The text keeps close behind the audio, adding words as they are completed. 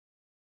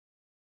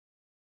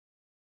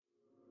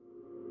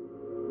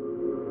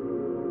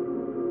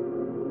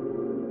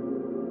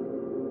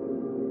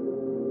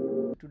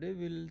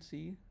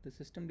see the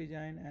system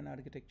design and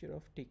architecture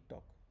of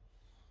TikTok.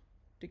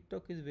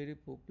 TikTok is very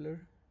popular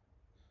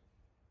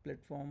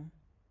platform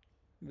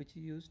which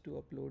is used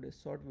to upload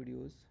short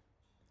videos.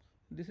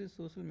 This is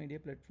social media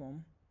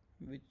platform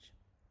which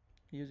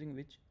using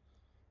which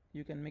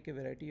you can make a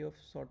variety of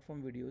short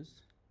form videos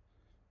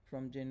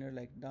from genre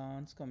like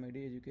dance,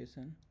 comedy,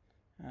 education,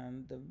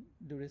 and the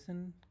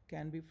duration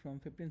can be from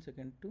 15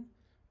 seconds to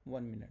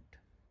 1 minute.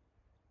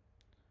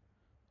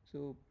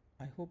 So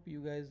I hope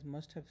you guys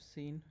must have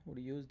seen or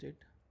used it.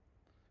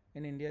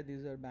 In India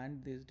these are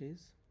banned these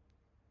days,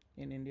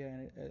 in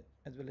India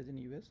as well as in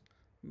US,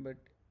 but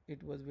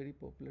it was very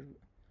popular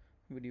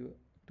video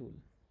tool.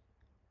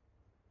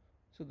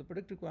 So the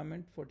product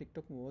requirement for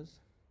TikTok was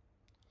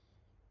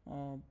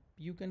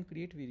you can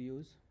create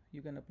videos,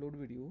 you can upload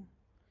video,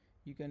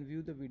 you can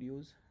view the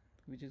videos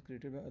which is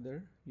created by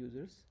other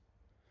users,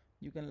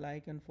 you can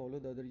like and follow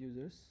the other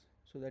users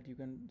so that you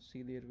can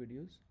see their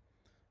videos,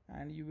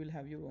 and you will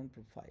have your own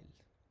profile,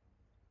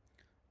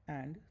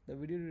 and the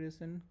video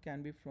duration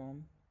can be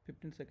from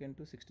 15 second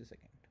to 60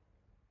 second.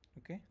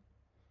 Okay,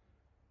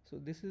 so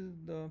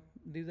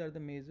these are the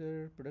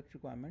major product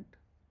requirement,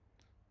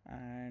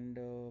 and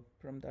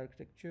from the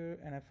architecture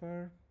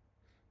NFR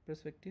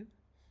perspective,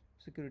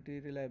 security,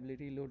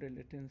 reliability, low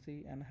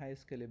latency, and high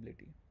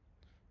scalability,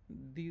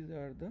 these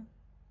are the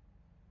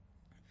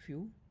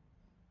few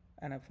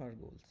NFR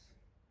goals.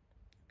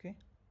 Okay,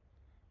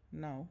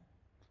 now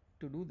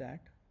to do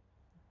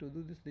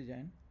this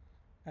design,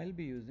 I'll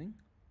be using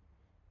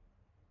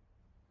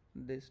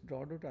this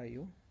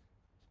draw.io.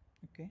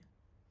 Okay,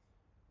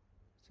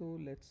 so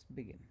let's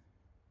begin.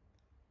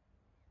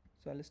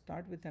 So I'll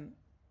start with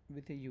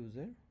a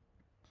user,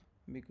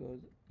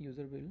 because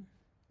user will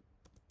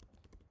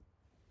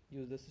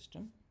use the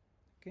system.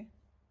 Okay,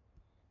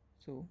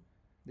 so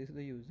this is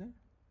the user,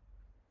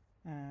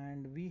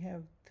 and we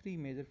have three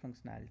major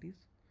functionalities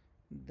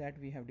that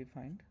we have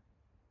defined: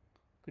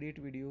 create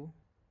video,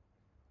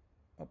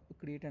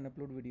 create and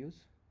upload videos,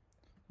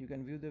 you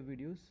can view the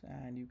videos,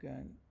 and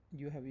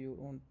you have your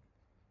own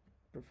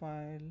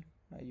profile,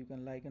 you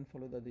can like and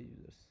follow the other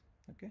users.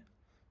 Okay,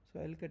 so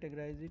I'll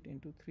categorize it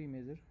into three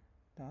major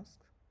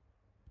tasks.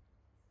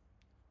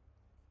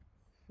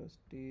 First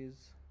is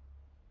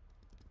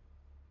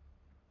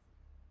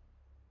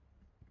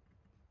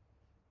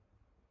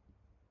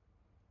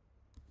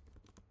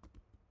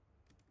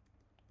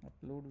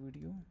upload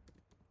video,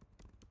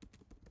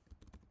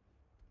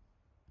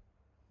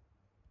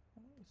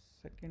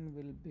 second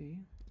will be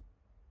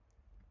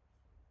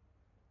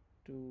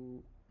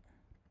to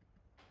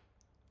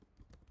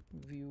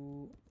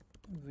view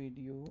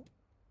video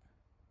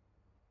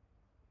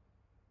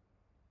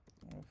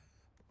of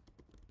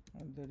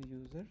other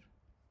user.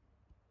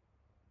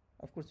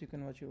 Of course you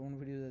can watch your own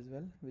videos as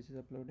well which is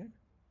uploaded,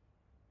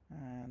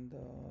 and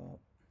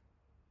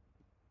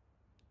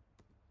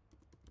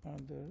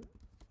other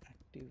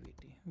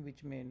activity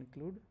which may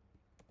include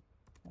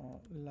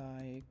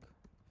like,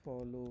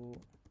 follow,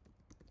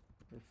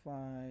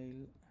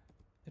 profile,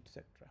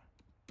 etc.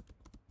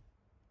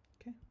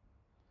 Okay,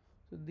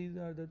 so these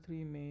are the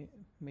three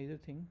major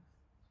things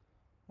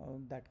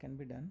that can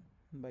be done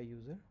by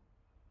user.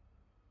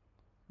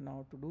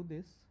 Now to do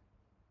this,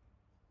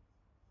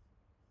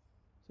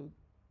 so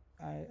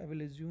I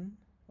will assume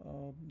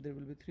there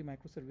will be three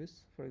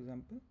microservices, for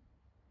example,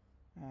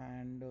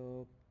 and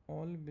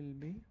all will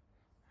be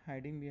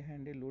hiding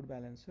behind a load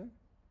balancer.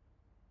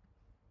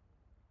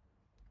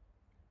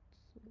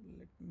 So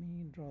let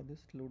me draw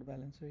this load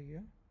balancer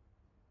here.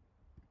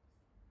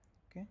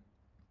 Okay,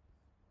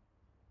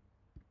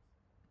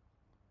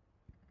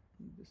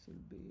 this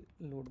will be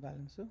load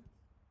balancer,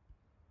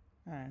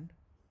 and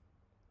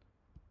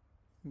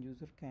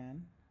user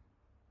can,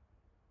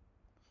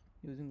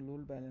 using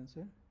load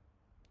balancer,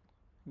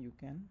 you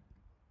can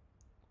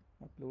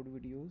upload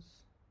videos,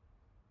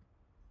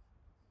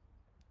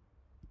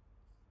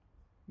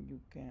 you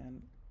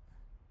can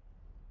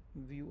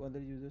view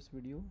other users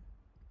video,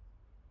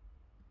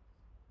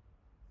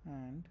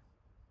 and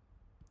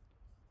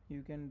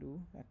you can do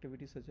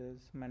activities such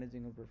as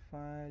managing a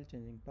profile,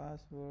 changing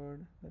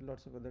password,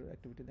 lots of other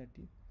activity that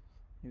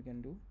you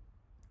can do.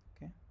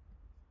 Okay,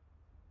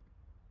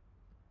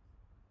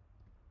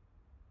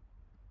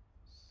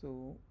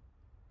 so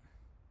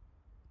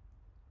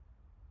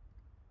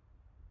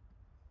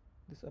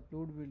this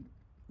upload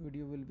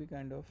video will be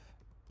kind of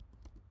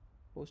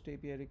post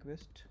API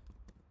request,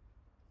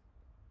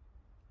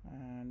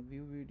 and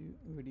view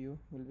video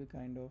will be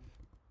kind of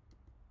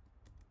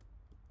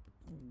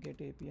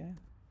get API,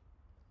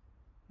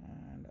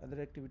 and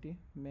other activity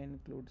may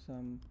include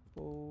some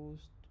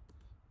post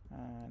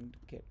and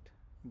get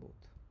both.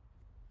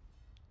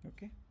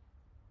 Okay,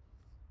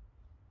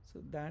 so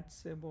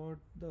that's about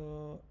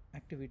the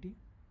activity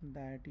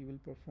that you will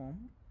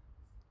perform.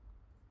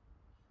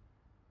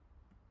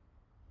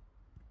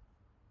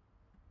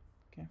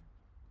 Okay,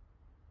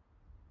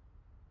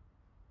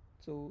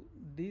 so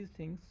these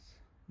things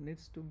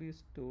needs to be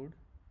stored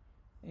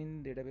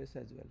in database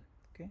as well.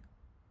 Okay,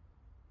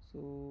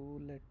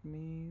 so let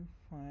me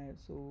find,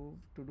 so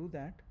to do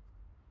that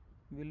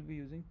we'll be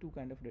using two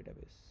kind of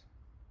database.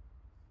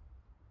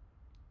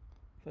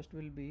 First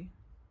will be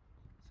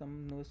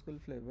some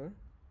NoSQL flavor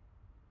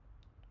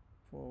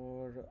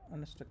for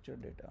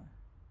unstructured data.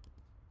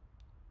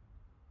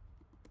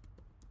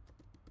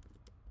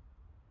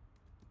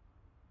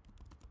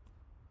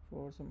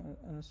 For some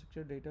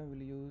unstructured data,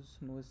 we'll use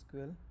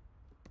NoSQL.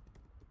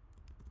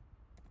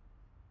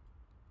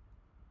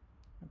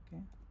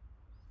 Okay,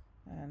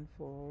 and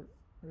for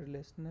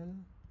relational,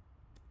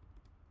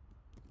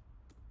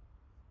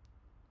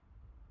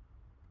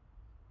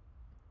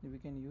 we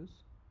can use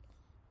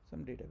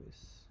some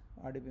database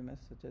RDBMS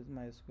such as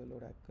MySQL,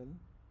 Oracle.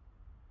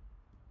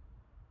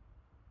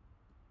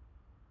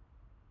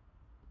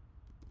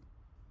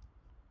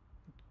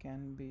 It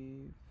can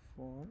be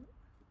for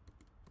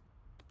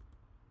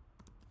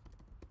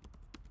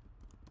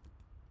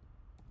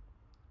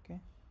okay.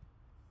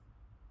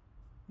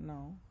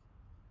 Now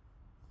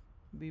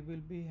we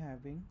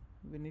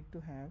need to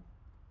have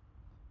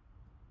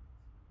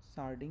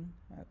sharding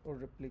or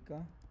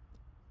replica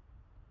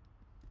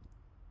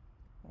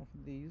of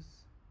these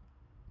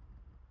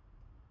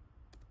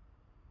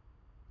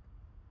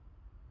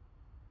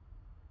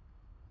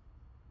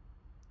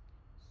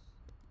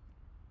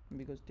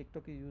because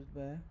TikTok is used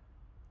by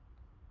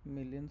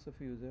millions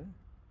of users.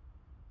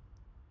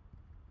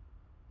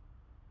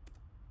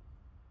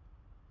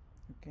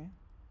 Okay,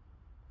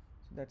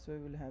 so that's why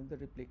we'll have the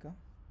replica,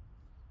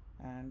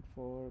 and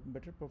for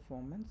better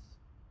performance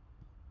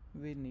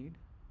we need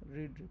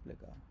read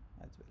replica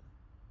as well.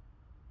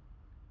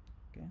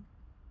 Okay,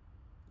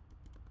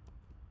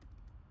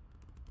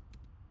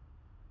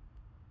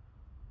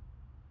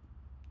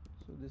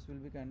 so this will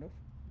be kind of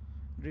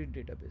read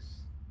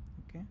database.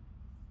 Okay,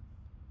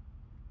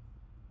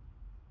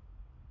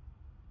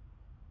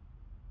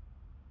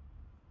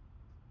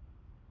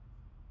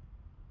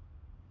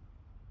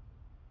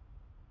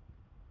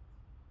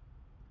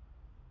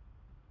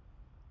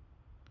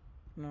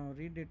 now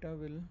read data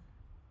will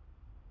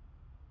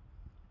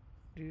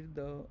read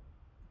the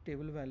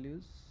table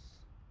values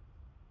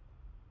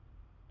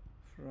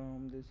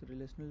from this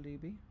relational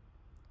DB.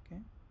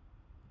 Okay,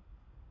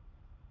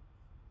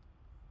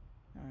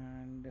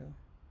 and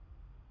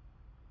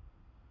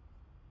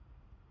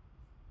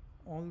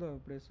all the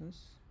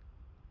operations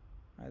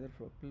either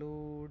for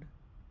upload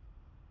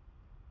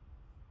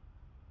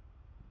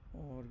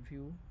or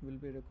view will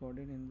be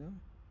recorded in the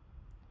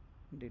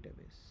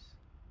database.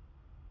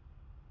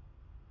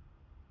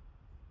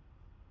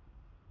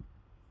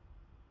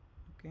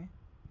 Okay,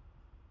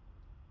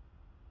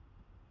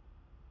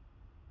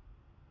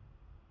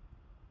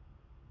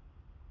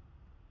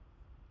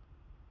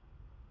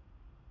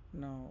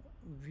 now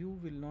view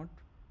will not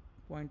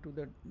point to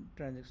the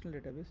transactional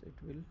database, it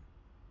will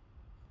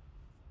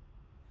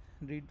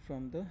read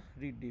from the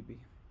read DB.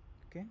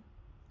 Okay,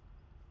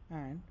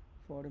 and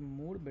for a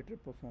more better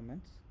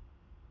performance,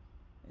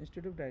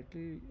 instead of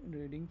directly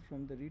reading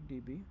from the read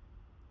DB,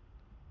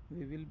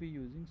 we will be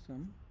using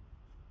some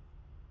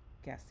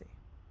cache.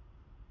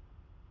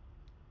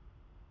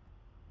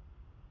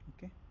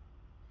 Okay,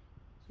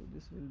 so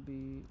this will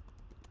be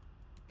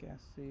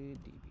cache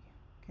DB.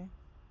 Okay,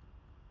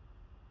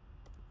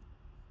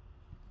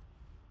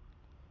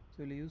 so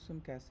we'll use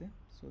some cache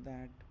so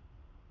that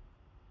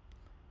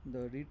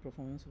the read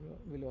performance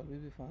will always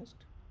be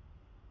fast.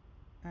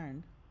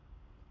 And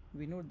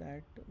we know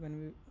that when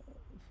we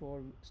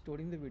for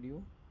storing the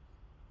video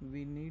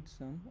we need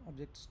some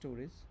object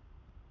storage,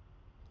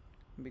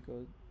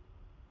 because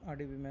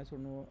RDBMS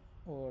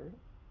or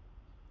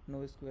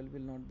NoSQL will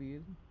not be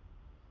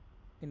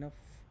enough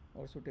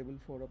or suitable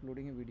for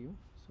uploading a video.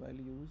 So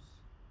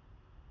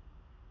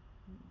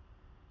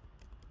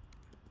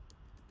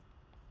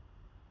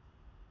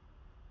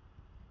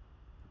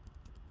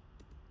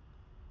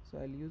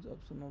I'll use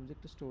some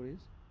object storage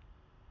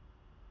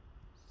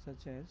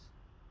such as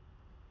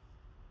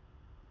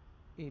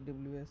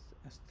AWS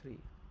S3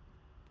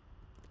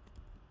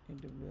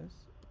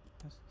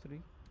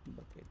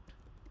 bucket.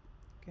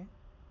 Okay,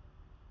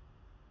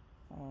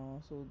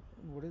 so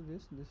what is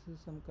this? This is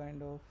some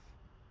kind of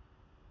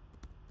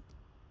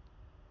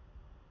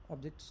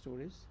object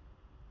storage.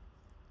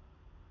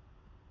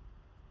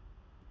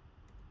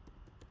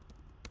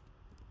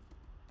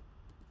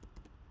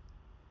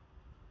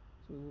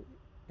 So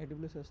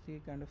AWS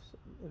S3 kind of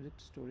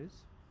object storage.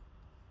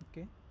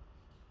 Okay,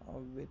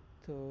 with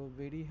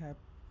very high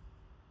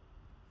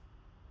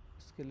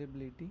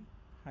scalability,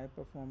 high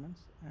performance,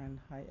 and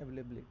high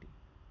availability,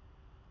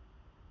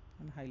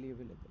 and highly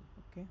available.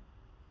 Okay,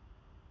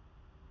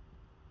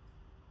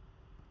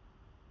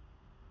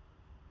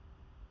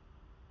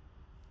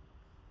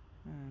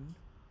 and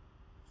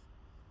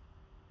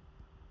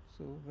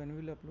so when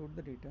we will upload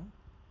the data,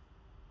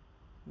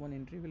 one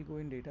entry will go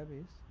in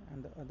database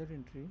and the other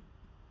entry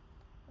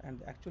and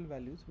the actual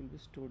values will be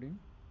stored in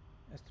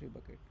S3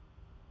 bucket,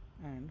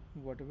 and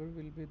whatever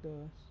will be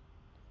the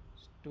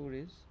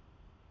storage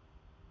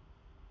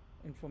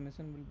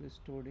information will be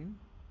stored in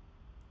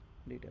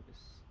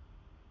database.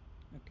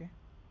 Okay,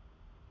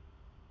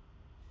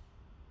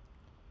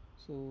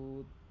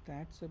 so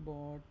that's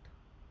about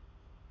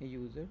a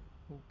user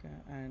who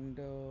can, and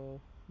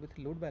with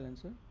load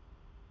balancer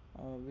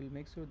we'll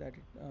make sure that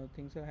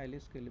things are highly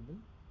scalable,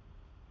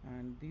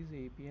 and these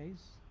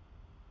APIs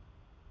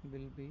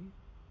will be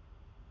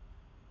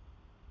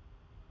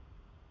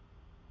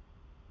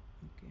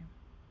okay.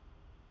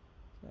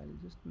 So I'll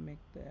just make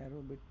the arrow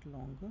a bit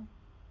longer.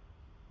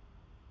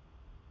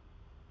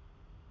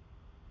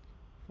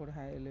 For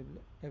high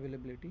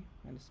availability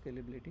and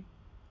scalability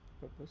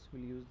purpose,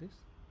 we'll use this,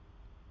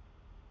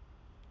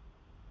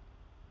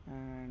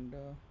 and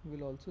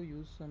we'll also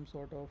use some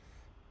sort of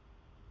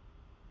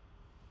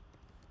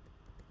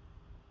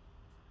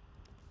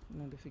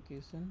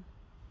notification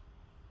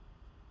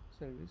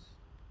service.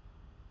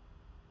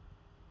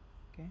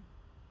 Okay,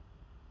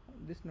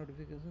 this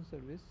notification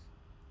service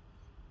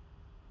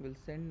will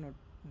send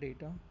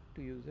data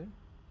to user,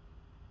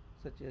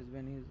 such as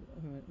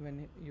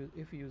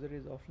if user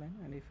is offline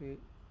and if he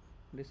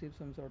receives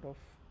some sort of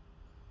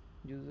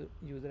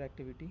user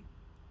activity,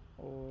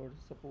 or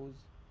suppose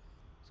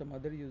some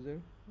other user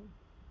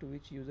to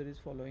which user is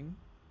following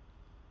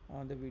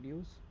the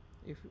videos,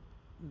 if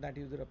that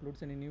user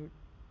uploads any new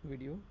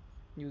video,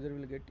 user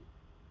will get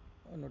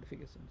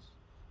notifications.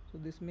 So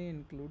this may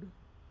include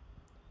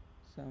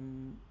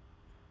some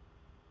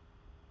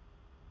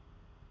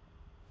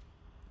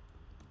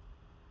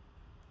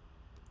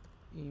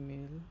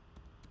email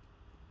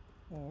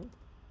or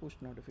push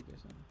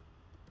notification.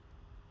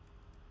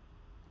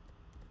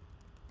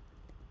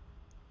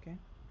 Okay,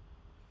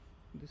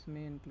 this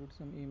may include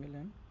some email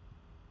and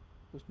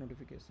push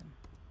notification,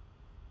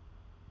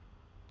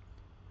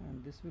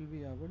 and this will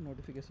be our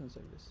notification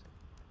service.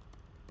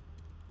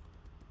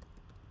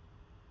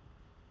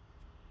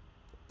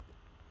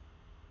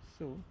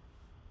 So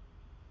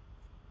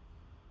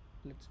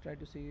let's try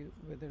to see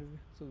whether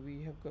so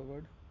we have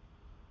covered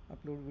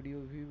upload video,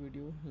 view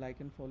video,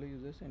 like and follow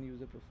users, and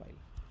user profile.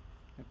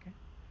 Okay,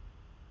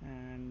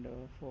 and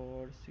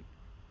for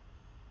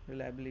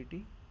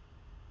reliability,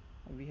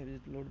 we have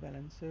used load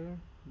balancer,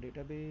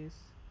 database,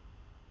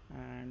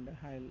 and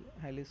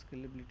highly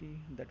scalability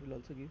that will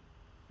also give,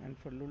 and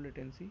for low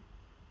latency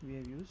we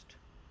have used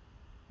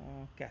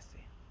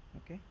cache.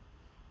 Okay,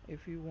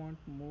 if you want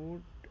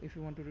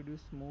to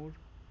reduce more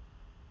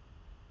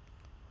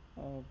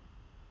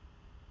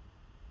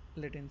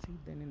latency,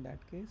 then in that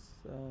case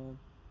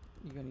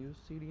you can use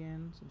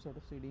CDN, some sort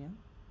of CDN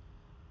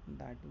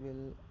that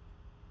will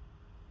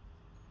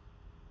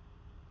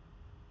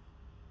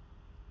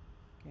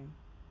okay.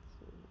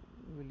 So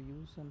we'll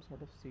use some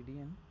sort of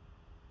CDN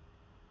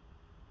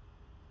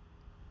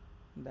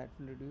that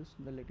will reduce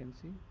the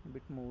latency a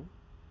bit more.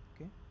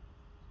 Okay,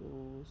 so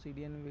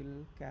CDN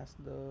will cache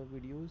the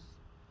videos,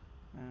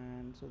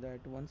 and so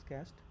that once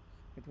cached,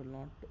 it will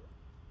not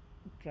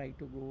try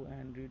to go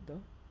and read the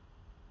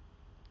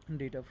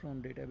data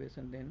from database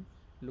and then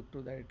look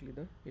to directly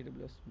the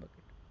AWS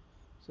bucket.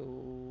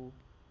 So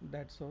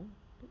that's how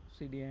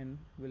CDN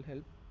will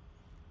help,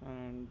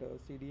 and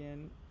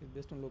CDN is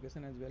based on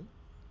location as well.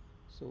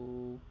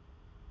 So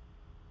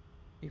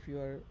if you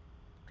are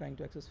trying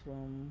to access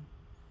from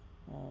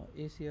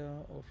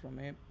Asia or from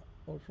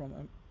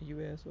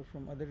US or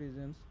from other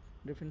regions,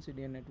 different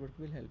CDN network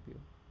will help you.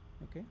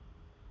 Okay,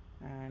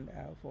 and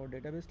for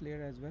database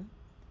layer as well,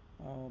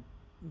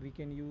 we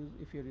can use,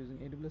 if you're using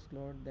AWS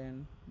cloud,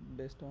 then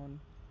based on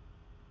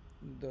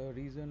the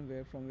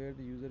region from where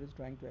the user is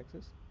trying to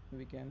access,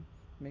 we can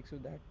make sure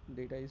that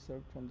data is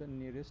served from the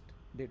nearest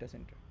data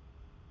center.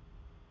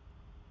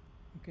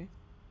 Okay,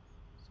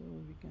 so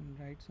we can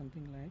write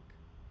something like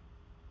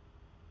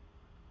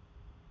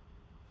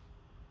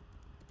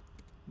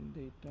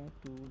data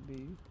to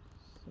be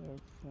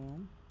served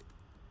from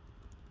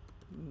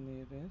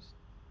nearest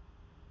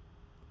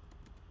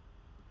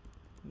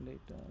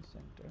data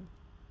center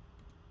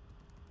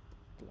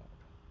cloud.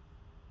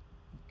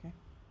 Okay,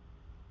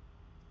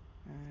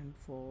 and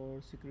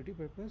for security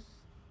purpose,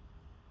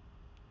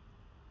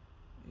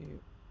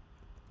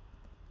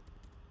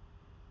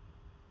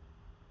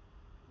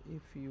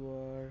 if you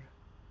are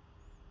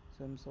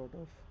some sort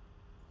of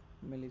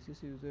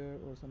malicious user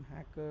or some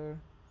hacker,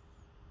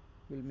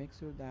 will make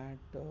sure that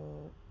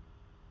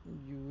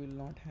you will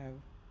not have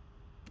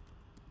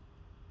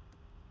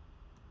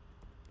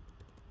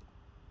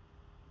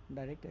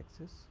direct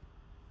access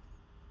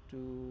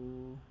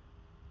to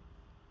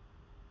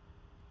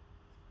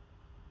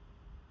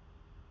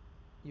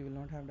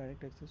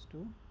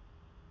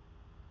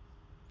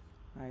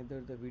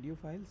either the video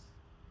files,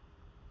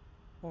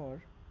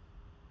 or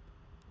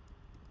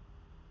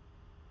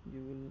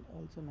you will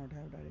also not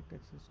have direct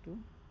access to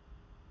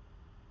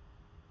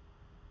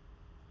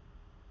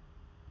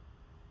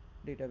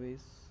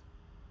database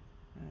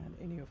and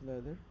any of the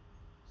other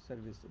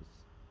services.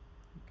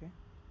 Okay,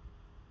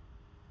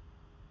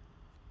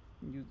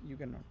 you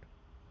cannot.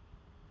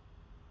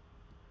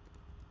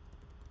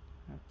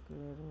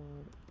 Hacker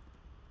or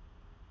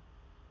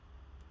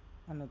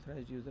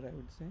unauthorized user, I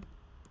would say.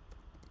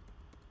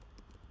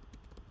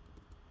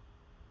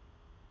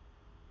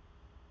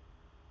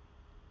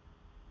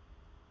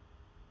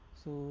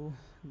 So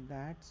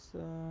that's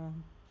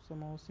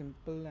somehow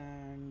simple,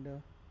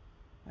 and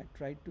I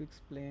tried to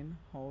explain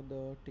how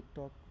the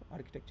TikTok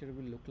architecture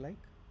will look like,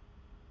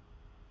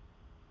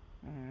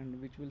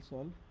 and which will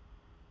solve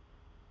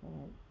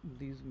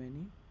these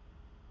many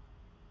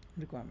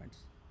requirements.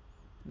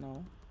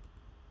 Now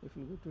if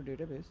you go to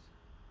database,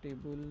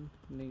 table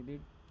needed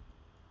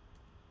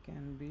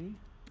can be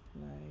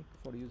like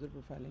for user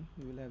profiling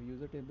you will have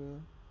user table,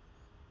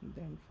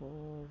 then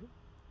for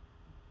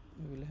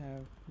you will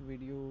have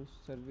video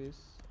service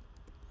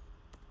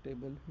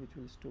table which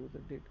will store the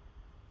date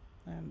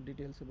and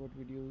details about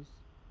videos,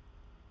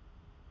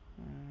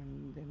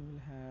 and then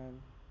we'll have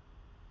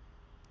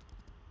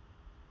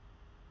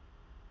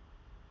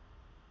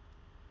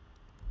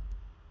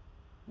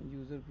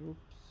user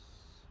groups,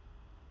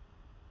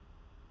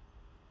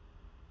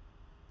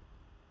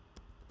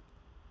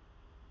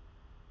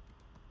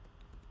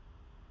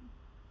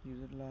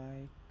 user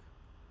like,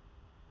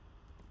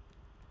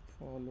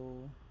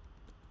 follow,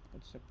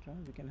 etc.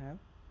 We can have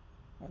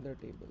other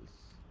tables,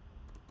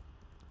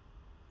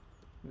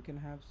 we can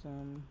have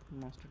some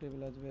master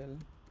table as well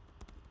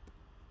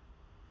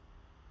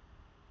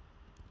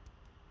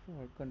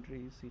for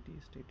country, city,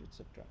 state,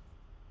 etc.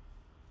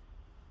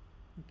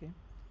 Okay,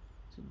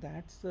 so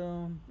that's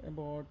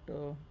about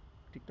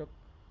TikTok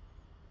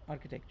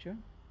architecture.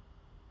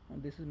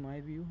 This is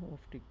my view of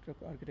TikTok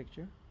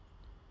architecture.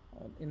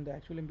 In the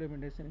actual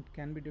implementation it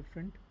can be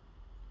different,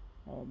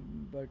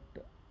 but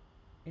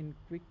in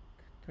quick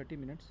 30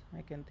 minutes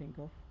I can think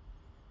of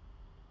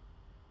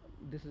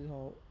this is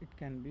how it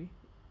can be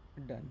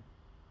done.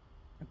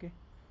 Okay,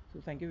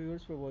 so thank you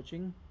viewers for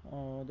watching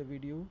the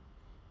video,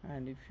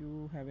 and if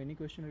you have any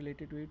question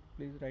related to it,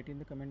 please write in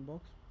the comment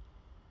box.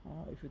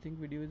 If you think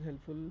video is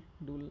helpful,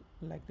 do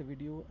like the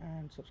video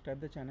and subscribe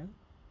the channel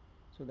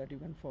so that you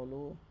can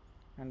follow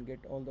and get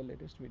all the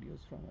latest videos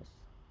from us.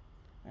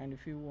 And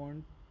if you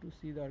want to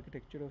see the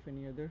architecture of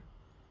any other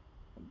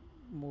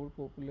more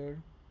popular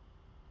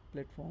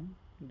platform,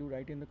 do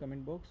write in the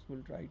comment box.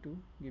 We'll try to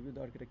give you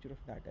the architecture of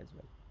that as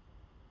well.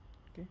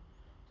 Okay,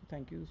 so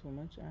thank you so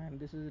much, and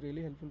this is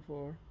really helpful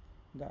for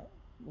the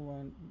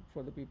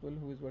for the people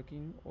who is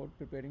working or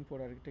preparing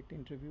for architect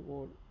interview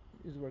or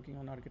is working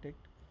on architect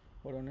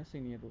or on a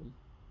senior role.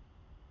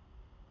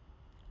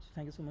 So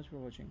thank you so much for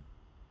watching.